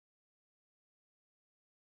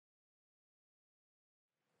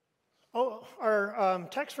Oh, our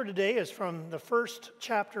text for today is from the first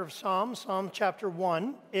chapter of Psalms, Psalm chapter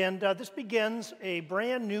 1, and this begins a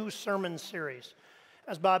brand new sermon series.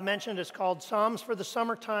 As Bob mentioned, it's called Psalms for the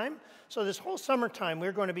Summertime. So this whole summertime,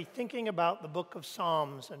 we're going to be thinking about the book of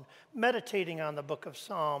Psalms and meditating on the book of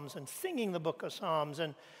Psalms and singing the book of Psalms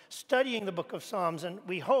and studying the book of Psalms, and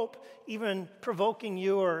we hope even provoking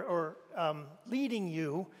you or leading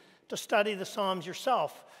you to study the Psalms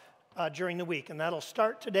yourself during the week. And that'll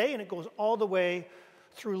start today, and it goes all the way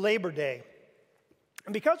through Labor Day.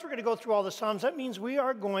 And because we're going to go through all the Psalms, that means we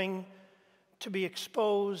are going to be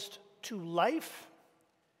exposed to life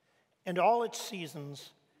and all its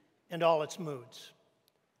seasons and all its moods.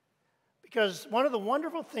 Because one of the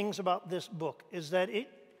wonderful things about this book is that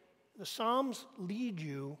the Psalms lead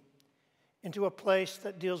you into a place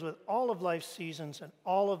that deals with all of life's seasons and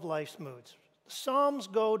all of life's moods. The Psalms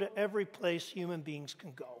go to every place human beings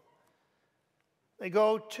can go. They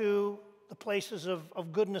go to the places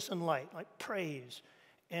of goodness and light, like praise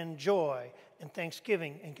and joy and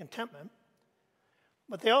thanksgiving and contentment.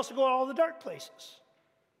 But they also go to all the dark places.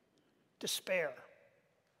 Despair,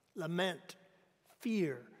 lament,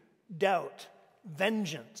 fear, doubt,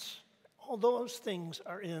 vengeance. All those things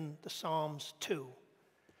are in the Psalms too.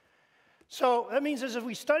 So that means as if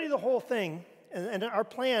we study the whole thing, and our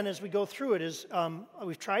plan as we go through it is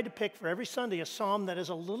we've tried to pick for every Sunday a psalm that is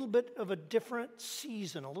a little bit of a different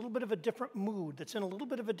season, a little bit of a different mood, that's in a little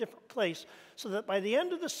bit of a different place, so that by the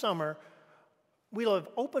end of the summer, we'll have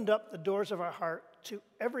opened up the doors of our heart to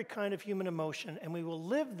every kind of human emotion, and we will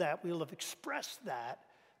live that, we will have expressed that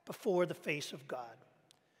before the face of God.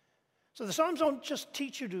 So the Psalms don't just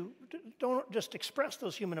teach you don't just express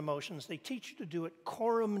those human emotions, they teach you to do it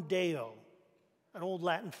coram Deo, an old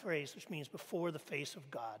Latin phrase which means before the face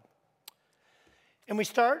of God. And we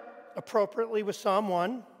start appropriately with Psalm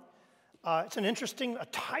 1. It's a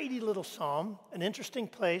tidy little psalm, an interesting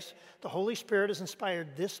place. The Holy Spirit has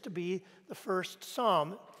inspired this to be the first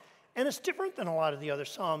psalm. And it's different than a lot of the other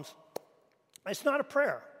psalms. It's not a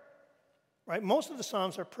prayer, right? Most of the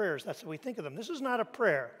psalms are prayers. That's how we think of them. This is not a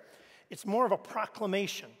prayer. It's more of a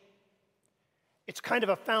proclamation. It's kind of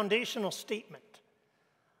a foundational statement.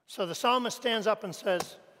 So the psalmist stands up and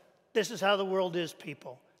says, this is how the world is,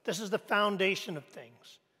 people. This is the foundation of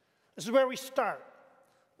things. This is where we start.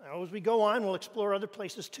 Now, as we go on, we'll explore other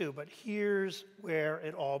places too, but here's where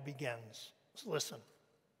it all begins. Let's listen.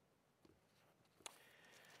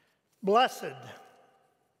 Blessed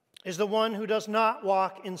is the one who does not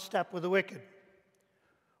walk in step with the wicked,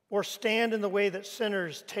 or stand in the way that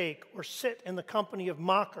sinners take, or sit in the company of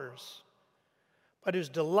mockers, but whose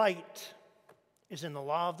delight is in the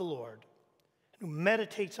law of the Lord, and who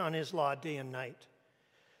meditates on his law day and night.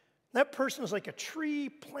 That person is like a tree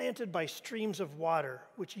planted by streams of water,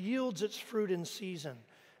 which yields its fruit in season,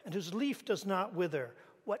 and whose leaf does not wither.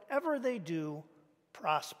 Whatever they do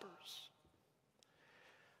prospers.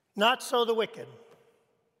 Not so the wicked.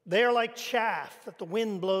 They are like chaff that the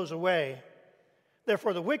wind blows away.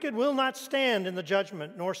 Therefore the wicked will not stand in the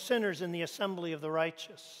judgment, nor sinners in the assembly of the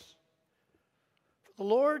righteous. For the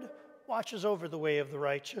Lord watches over the way of the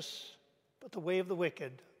righteous, but the way of the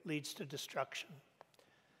wicked leads to destruction.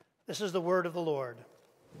 This is the word of the Lord.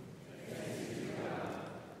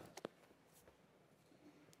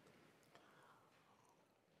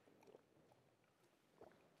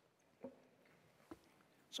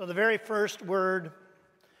 So the very first word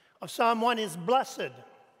of Psalm 1 is blessed.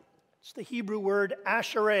 It's the Hebrew word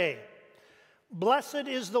ashereh. Blessed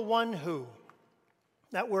is the one who.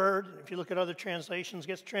 That word, if you look at other translations,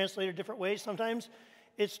 gets translated different ways. Sometimes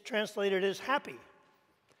it's translated as happy.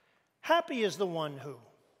 Happy is the one who.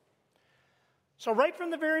 So right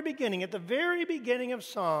from the very beginning, at the very beginning of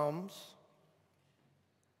Psalms,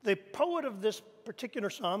 the poet of this particular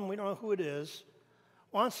psalm, we don't know who it is,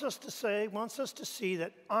 wants us to see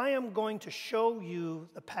that I am going to show you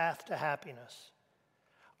the path to happiness.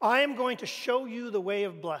 I am going to show you the way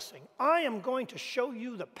of blessing. I am going to show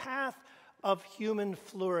you the path of human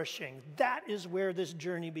flourishing. That is where this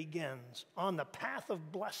journey begins, on the path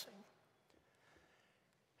of blessing.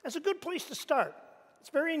 That's a good place to start. It's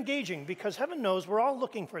very engaging because heaven knows we're all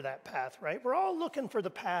looking for that path, right? We're all looking for the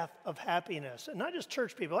path of happiness, and not just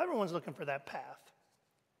church people. Everyone's looking for that path.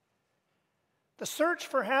 The search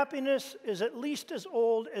for happiness is at least as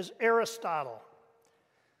old as Aristotle.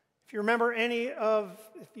 If you remember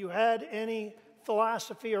if you had any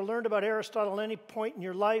philosophy or learned about Aristotle at any point in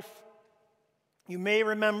your life, you may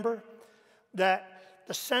remember that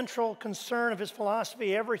the central concern of his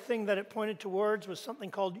philosophy, everything that it pointed towards, was something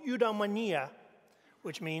called eudaimonia,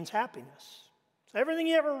 which means happiness. So everything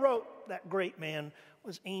he ever wrote, that great man,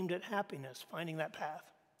 was aimed at happiness, finding that path.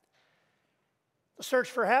 The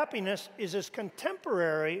search for happiness is as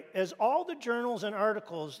contemporary as all the journals and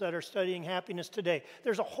articles that are studying happiness today.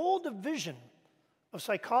 There's a whole division of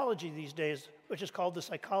psychology these days, which is called the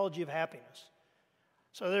psychology of happiness.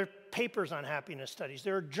 So there are papers on happiness studies.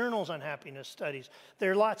 There are journals on happiness studies.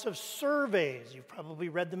 There are lots of surveys, you've probably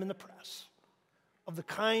read them in the press, of the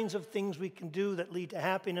kinds of things we can do that lead to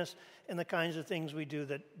happiness and the kinds of things we do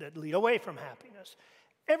that lead away from happiness.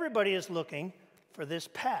 Everybody is looking for this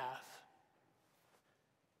path.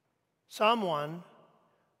 Someone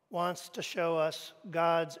wants to show us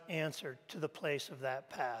God's answer to the place of that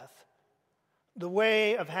path, the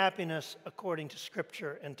way of happiness according to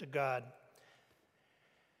Scripture and to God.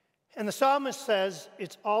 And the psalmist says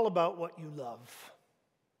it's all about what you love.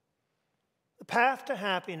 The path to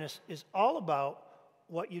happiness is all about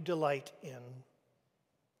what you delight in.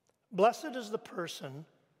 Blessed is the person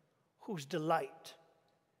whose delight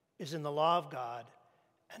is in the law of God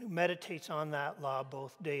and who meditates on that law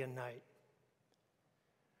both day and night.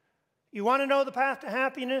 You want to know the path to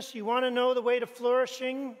happiness? You want to know the way to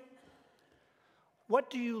flourishing? What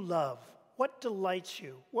do you love? What delights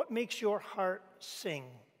you? What makes your heart sing?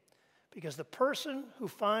 Because the person who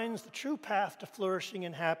finds the true path to flourishing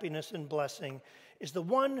and happiness and blessing is the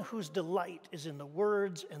one whose delight is in the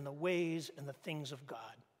words and the ways and the things of God.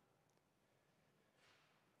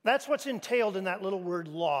 That's what's entailed in that little word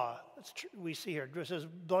law. We see here. It says,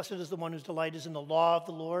 blessed is the one whose delight is in the law of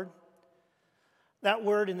the Lord. That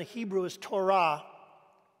word in the Hebrew is Torah.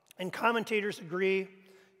 And commentators agree.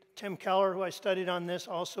 Tim Keller, who I studied on this,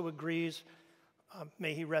 also agrees.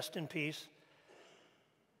 May he rest in peace.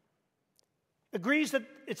 Agrees that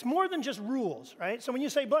it's more than just rules, right? So when you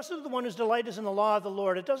say, blessed is the one whose delight is in the law of the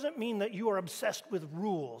Lord, it doesn't mean that you are obsessed with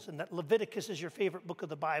rules and that Leviticus is your favorite book of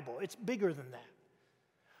the Bible. It's bigger than that.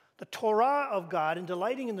 The Torah of God and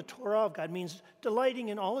delighting in the Torah of God means delighting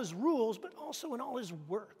in all his rules, but also in all his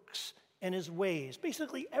works and his ways.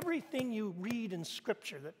 Basically, everything you read in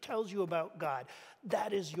Scripture that tells you about God,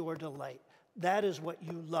 that is your delight. That is what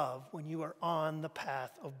you love when you are on the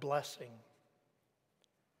path of blessing.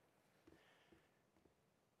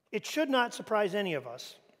 It should not surprise any of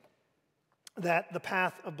us that the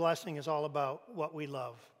path of blessing is all about what we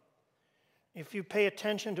love. If you pay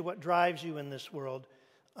attention to what drives you in this world,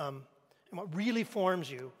 and what really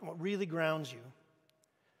forms you, and what really grounds you,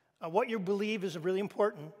 what you believe is really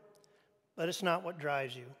important, but it's not what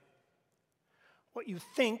drives you. What you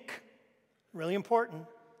think, really important,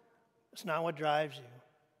 it's not what drives you.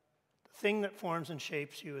 The thing that forms and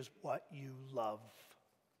shapes you is what you love.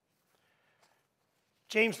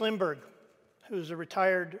 James Lindbergh, who's a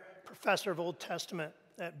retired professor of Old Testament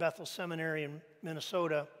at Bethel Seminary in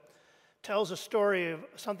Minnesota, tells a story of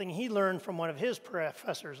something he learned from one of his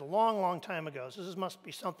professors a long, long time ago. So this must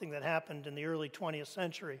be something that happened in the early 20th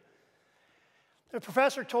century. The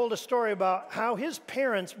professor told a story about how his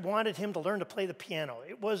parents wanted him to learn to play the piano.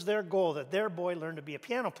 It was their goal that their boy learn to be a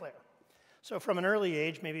piano player. So from an early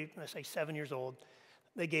age, maybe let's say 7 years old,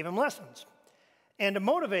 they gave him lessons. And to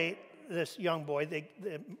motivate this young boy, the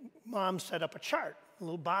mom set up a chart, a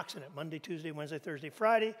little box in it, Monday, Tuesday, Wednesday, Thursday,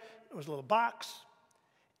 Friday. It was a little box.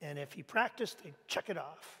 And if he practiced, they'd check it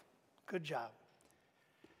off. Good job.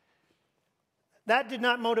 That did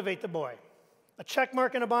not motivate the boy. A check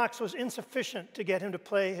mark in a box was insufficient to get him to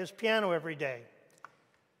play his piano every day.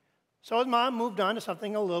 So his mom moved on to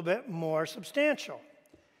something a little bit more substantial.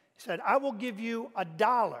 He said, I will give you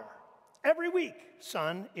 $1 every week,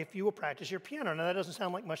 son, if you will practice your piano. Now, that doesn't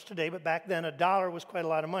sound like much today, but back then, $1 was quite a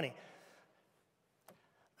lot of money.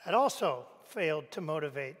 That also failed to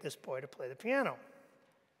motivate this boy to play the piano.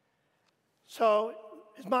 So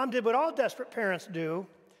his mom did what all desperate parents do,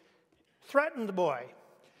 threatened the boy.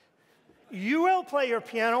 You will play your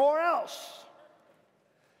piano or else.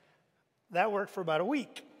 That worked for about a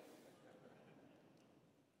week.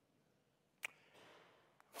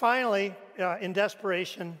 Finally, in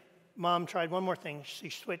desperation, Mom tried one more thing. She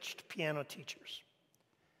switched piano teachers.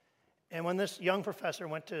 And when this young professor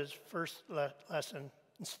went to his first lesson,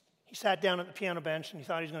 he sat down at the piano bench and he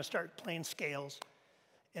thought he was going to start playing scales.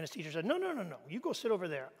 And his teacher said, no, you go sit over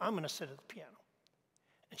there. I'm going to sit at the piano.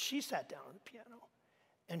 And she sat down at the piano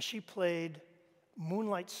and she played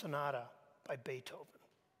Moonlight Sonata by Beethoven.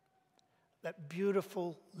 That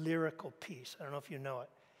beautiful lyrical piece. I don't know if you know it.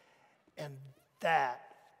 And that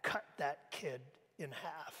cut that kid in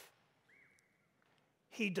half.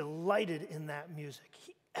 He delighted in that music.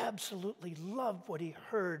 He absolutely loved what he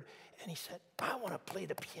heard. And he said, I want to play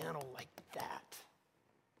the piano like that.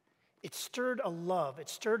 It stirred a love. It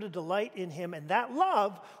stirred a delight in him. And that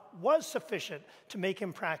love was sufficient to make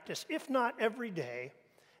him practice, if not every day,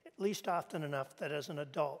 at least often enough that as an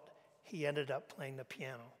adult, he ended up playing the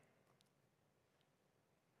piano.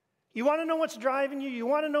 You want to know what's driving you? You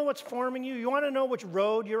want to know what's forming you? You want to know which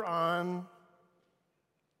road you're on?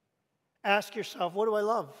 Ask yourself, what do I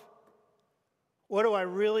love? What do I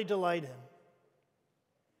really delight in?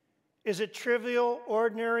 Is it trivial,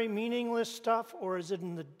 ordinary, meaningless stuff, or is it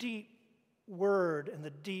in the deep word and the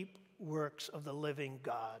deep works of the living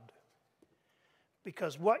God?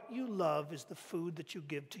 Because what you love is the food that you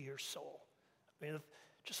give to your soul. I mean,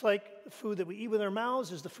 just like the food that we eat with our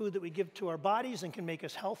mouths is the food that we give to our bodies and can make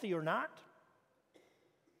us healthy or not,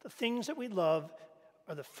 the things that we love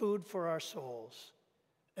are the food for our souls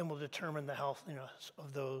and will determine the healthiness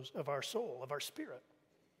of our soul, of our spirit.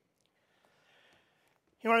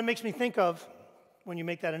 You know what it makes me think of when you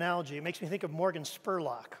make that analogy? It makes me think of Morgan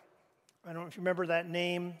Spurlock. I don't know if you remember that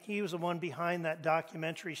name. He was the one behind that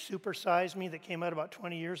documentary, Super Size Me, that came out about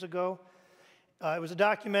 20 years ago. It was a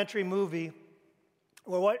documentary movie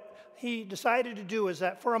where what he decided to do is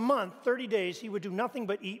that for a month, 30 days, he would do nothing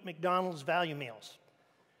but eat McDonald's value meals.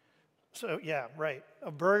 So, yeah, right.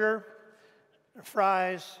 A burger,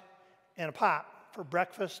 fries, and a pop for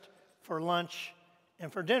breakfast, for lunch,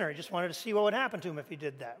 and for dinner. He just wanted to see what would happen to him if he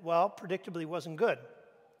did that. Well, predictably, it wasn't good.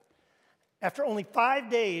 After only 5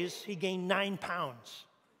 days, he gained 9 pounds.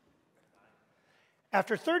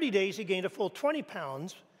 After 30 days, he gained a full 20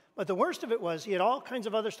 pounds. But the worst of it was he had all kinds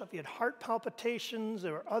of other stuff. He had heart palpitations.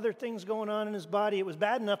 There were other things going on in his body. It was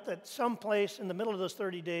bad enough that someplace in the middle of those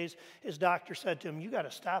 30 days, his doctor said to him, you got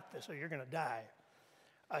to stop this or you're going to die.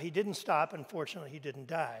 He didn't stop. Unfortunately, he didn't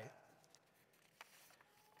die.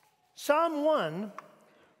 Psalm 1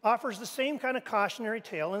 offers the same kind of cautionary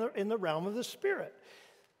tale in the realm of the spirit.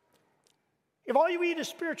 If all you eat is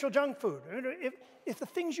spiritual junk food, if the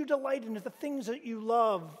things you delight in, if the things that you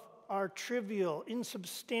love are trivial,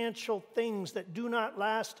 insubstantial things that do not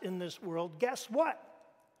last in this world, guess what?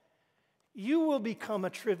 You will become a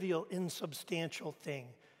trivial, insubstantial thing.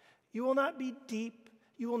 You will not be deep.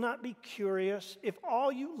 You will not be curious. If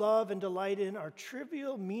all you love and delight in are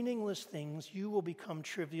trivial, meaningless things, you will become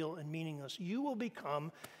trivial and meaningless. You will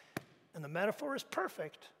become, and the metaphor is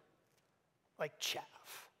perfect, like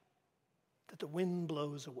chaff that the wind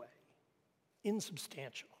blows away,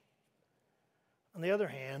 insubstantial. On the other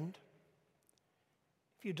hand,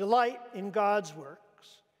 if you delight in God's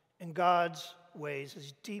works and God's ways,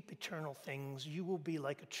 as deep, eternal things, you will be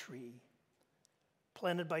like a tree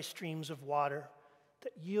planted by streams of water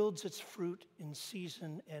that yields its fruit in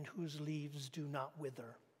season and whose leaves do not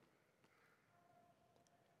wither.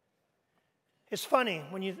 It's funny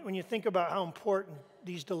when you think about how important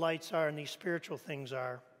these delights are and these spiritual things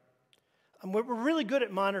are. We're really good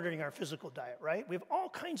at monitoring our physical diet, right? We have all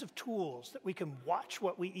kinds of tools that we can watch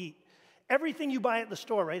what we eat. Everything you buy at the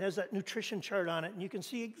store, right, has that nutrition chart on it, and you can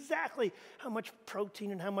see exactly how much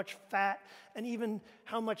protein and how much fat and even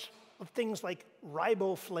how much of things like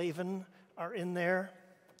riboflavin are in there.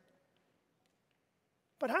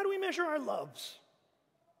 But how do we measure our loves?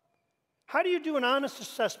 How do you do an honest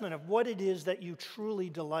assessment of what it is that you truly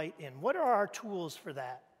delight in? What are our tools for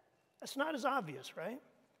that? That's not as obvious, right?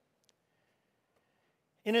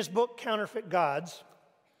 In his book, Counterfeit Gods,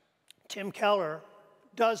 Tim Keller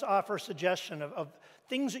does offer a suggestion of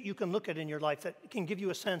things that you can look at in your life that can give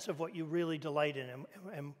you a sense of what you really delight in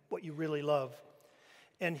and what you really love.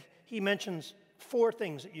 And he mentions 4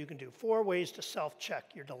 things that you can do, 4 ways to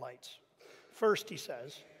self-check your delights. First, he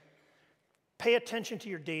says, pay attention to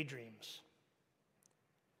your daydreams.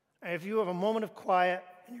 And if you have a moment of quiet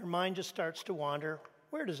and your mind just starts to wander,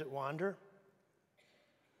 where does it wander?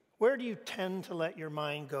 Where do you tend to let your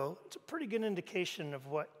mind go? It's a pretty good indication of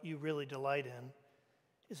what you really delight in.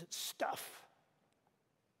 Is it stuff?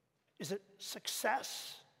 Is it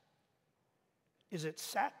success? Is it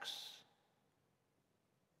sex?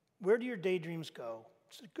 Where do your daydreams go?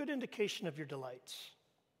 It's a good indication of your delights.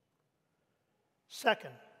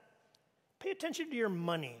 Second, pay attention to your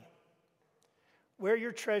money. Where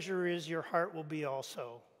your treasure is, your heart will be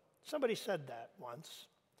also. Somebody said that once.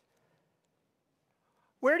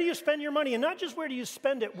 Where do you spend your money? And not just where do you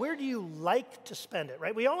spend it, where do you like to spend it,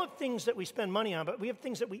 right? We all have things that we spend money on, but we have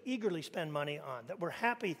things that we eagerly spend money on, that we're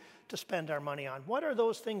happy to spend our money on. What are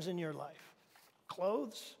those things in your life?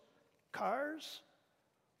 Clothes? Cars?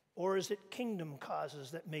 Or is it kingdom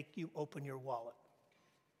causes that make you open your wallet?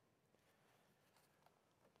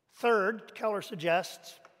 Third, Keller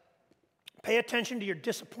suggests, pay attention to your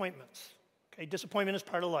disappointments. Okay, disappointment is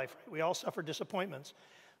part of life, right? We all suffer disappointments.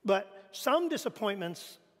 But some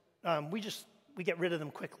disappointments, we get rid of them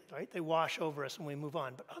quickly, right? They wash over us and we move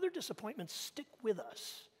on. But other disappointments stick with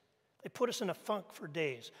us. They put us in a funk for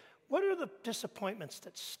days. What are the disappointments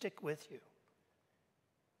that stick with you?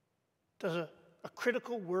 Does a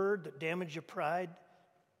critical word that damaged your pride,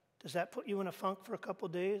 does that put you in a funk for a couple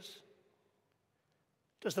days?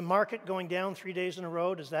 Does the market going down 3 days in a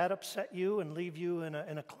row, does that upset you and leave you in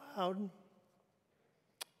a cloud?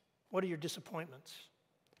 What are your disappointments?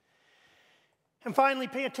 And finally,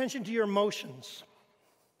 pay attention to your emotions.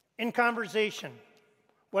 In conversation,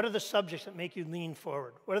 what are the subjects that make you lean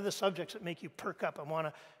forward? What are the subjects that make you perk up and want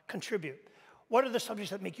to contribute? What are the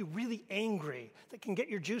subjects that make you really angry, that can get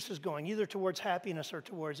your juices going, either towards happiness or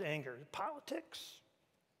towards anger? Politics?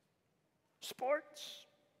 Sports?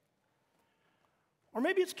 Or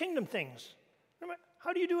maybe it's kingdom things.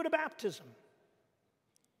 How do you do at a baptism?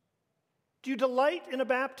 Do you delight in a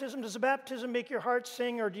baptism? Does a baptism make your heart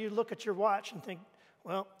sing, or do you look at your watch and think,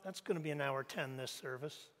 well, that's going to be an hour 10 this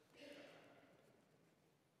service?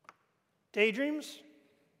 Daydreams?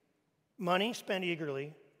 Money spent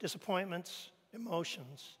eagerly. Disappointments?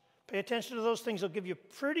 Emotions. Pay attention to those things. They'll give you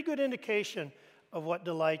a pretty good indication of what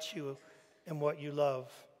delights you and what you love.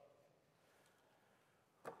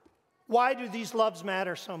 Why do these loves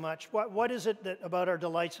matter so much? What is it about our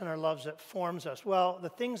delights and our loves that forms us? Well, the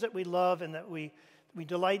things that we love and that we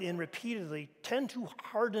delight in repeatedly tend to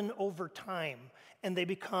harden over time, and they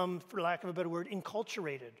become, for lack of a better word,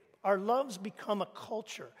 enculturated. Our loves become a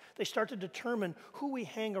culture. They start to determine who we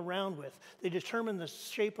hang around with. They determine the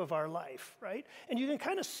shape of our life, right? And you can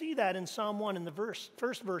kind of see that in Psalm 1 in the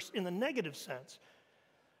first verse in the negative sense.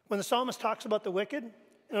 When the psalmist talks about the wicked,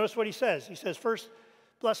 notice what he says. He says, first,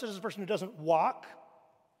 blessed is the person who doesn't walk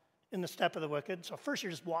in the step of the wicked. So first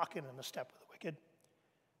you're just walking in the step of the wicked.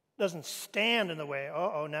 Doesn't stand in the way.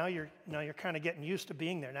 Now you're kind of getting used to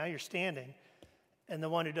being there. Now you're standing. And the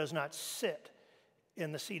one who does not sit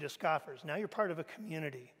in the seat of scoffers. Now you're part of a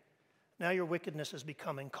community. Now your wickedness has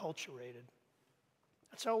become enculturated.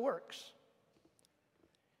 That's how it works.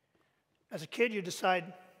 As a kid, you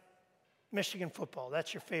decide Michigan football.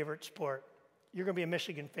 That's your favorite sport. You're going to be a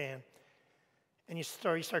Michigan fan. And you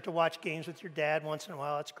start to watch games with your dad once in a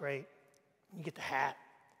while. That's great. You get the hat.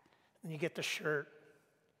 And you get the shirt.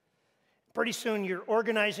 Pretty soon, you're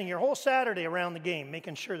organizing your whole Saturday around the game,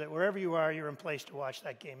 making sure that wherever you are, you're in place to watch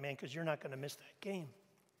that game, man, because you're not going to miss that game.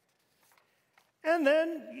 And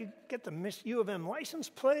then you get the U of M license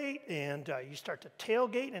plate, and you start to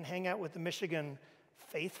tailgate and hang out with the Michigan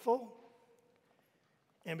faithful.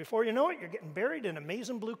 And before you know it, you're getting buried in a maize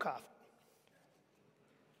and blue coffin.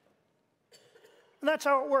 And that's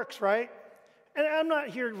how it works, right? And I'm not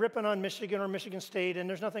here ripping on Michigan or Michigan State, and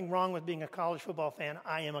there's nothing wrong with being a college football fan.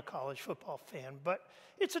 I am a college football fan, but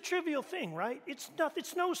it's a trivial thing, right? It's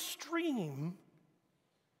no stream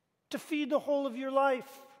to feed the whole of your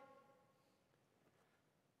life.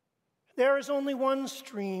 There is only one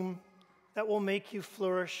stream that will make you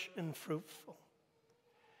flourish and fruitful.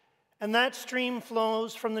 And that stream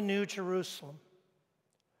flows from the New Jerusalem.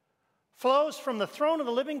 Flows from the throne of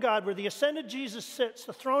the living God where the ascended Jesus sits.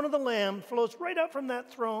 The throne of the Lamb flows right up from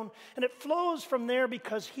that throne, and it flows from there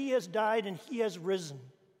because he has died and he has risen.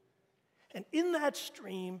 And in that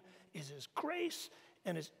stream is his grace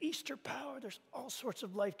and his Easter power. There's all sorts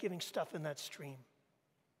of life-giving stuff in that stream.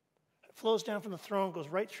 It flows down from the throne, goes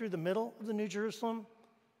right through the middle of the New Jerusalem.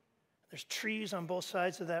 There's trees on both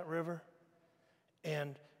sides of that river,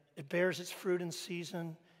 and it bears its fruit in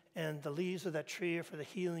season. And the leaves of that tree are for the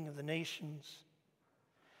healing of the nations.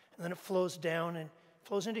 And then it flows down and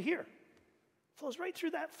flows into here. It flows right through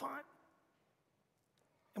that font.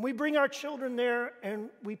 And we bring our children there and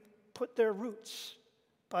we put their roots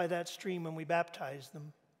by that stream when we baptize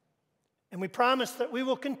them. And we promise that we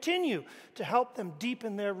will continue to help them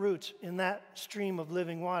deepen their roots in that stream of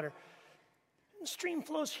living water. And the stream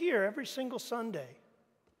flows here every single Sunday.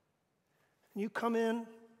 And you come in,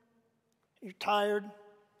 you're tired,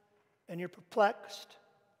 and you're perplexed,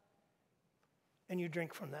 and you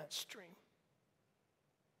drink from that stream.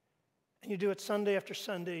 And you do it Sunday after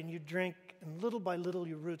Sunday, and you drink, and little by little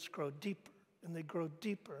your roots grow deeper, and they grow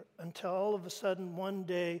deeper, until all of a sudden one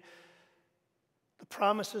day the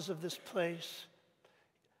promises of this place,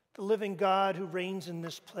 the living God who reigns in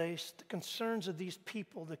this place, the concerns of these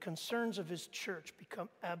people, the concerns of his church become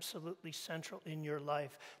absolutely central in your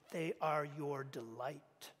life. They are your delight.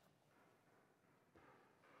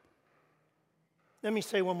 Let me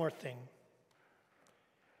say one more thing.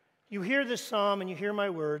 You hear this psalm and you hear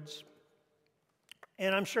my words,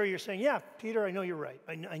 and I'm sure you're saying, yeah, Peter, I know you're right.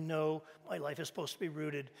 I know my life is supposed to be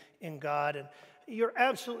rooted in God, and you're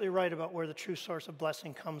absolutely right about where the true source of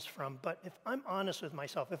blessing comes from. But if I'm honest with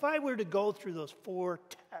myself, if I were to go through those 4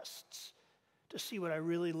 tests to see what I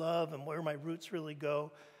really love and where my roots really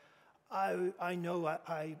go, I know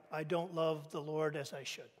I don't love the Lord as I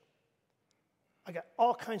should. I got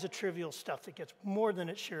all kinds of trivial stuff that gets more than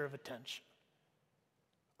its share of attention.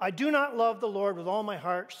 I do not love the Lord with all my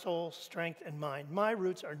heart, soul, strength, and mind. My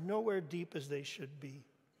roots are nowhere deep as they should be.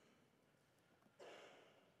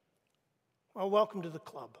 Well, welcome to the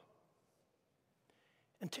club.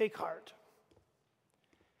 And take heart.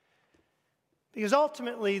 Because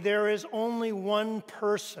ultimately, there is only one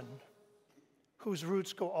person whose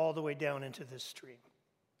roots go all the way down into this stream.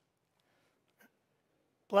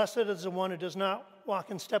 Blessed is the one who does not walk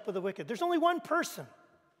in step with the wicked. There's only one person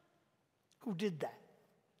who did that,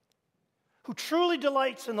 who truly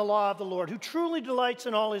delights in the law of the Lord, who truly delights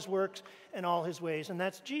in all his works and all his ways, and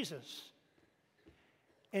that's Jesus.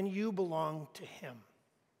 And you belong to him.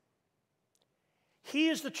 He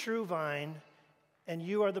is the true vine, and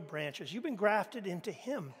you are the branches. You've been grafted into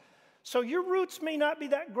him. So your roots may not be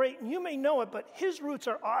that great, and you may know it, but his roots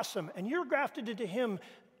are awesome, and you're grafted into him,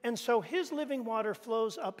 and so his living water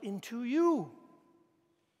flows up into you.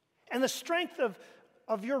 And the strength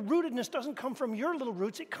of your rootedness doesn't come from your little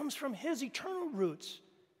roots, it comes from his eternal roots.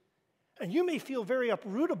 And you may feel very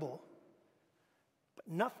uprootable, but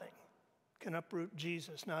nothing can uproot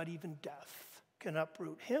Jesus, not even death can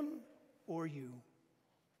uproot him or you.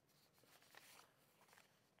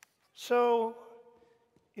 So,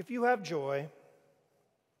 if you have joy,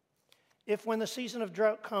 if when the season of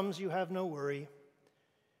drought comes you have no worry,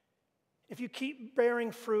 if you keep bearing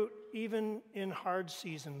fruit even in hard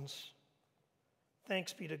seasons,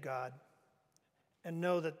 thanks be to God. And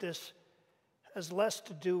know that this has less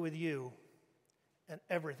to do with you and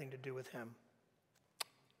everything to do with him.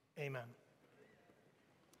 Amen.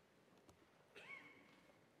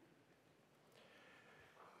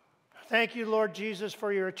 Thank you, Lord Jesus,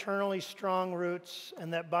 for your eternally strong roots,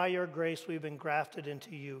 and that by your grace we've been grafted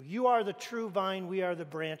into you. You are the true vine, we are the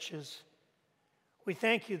branches. We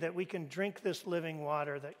thank you that we can drink this living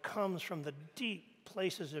water that comes from the deep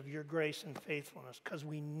places of your grace and faithfulness, because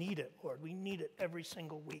we need it, Lord. We need it every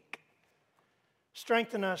single week.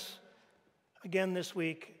 Strengthen us again this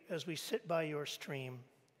week as we sit by your stream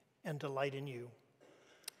and delight in you.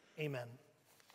 Amen.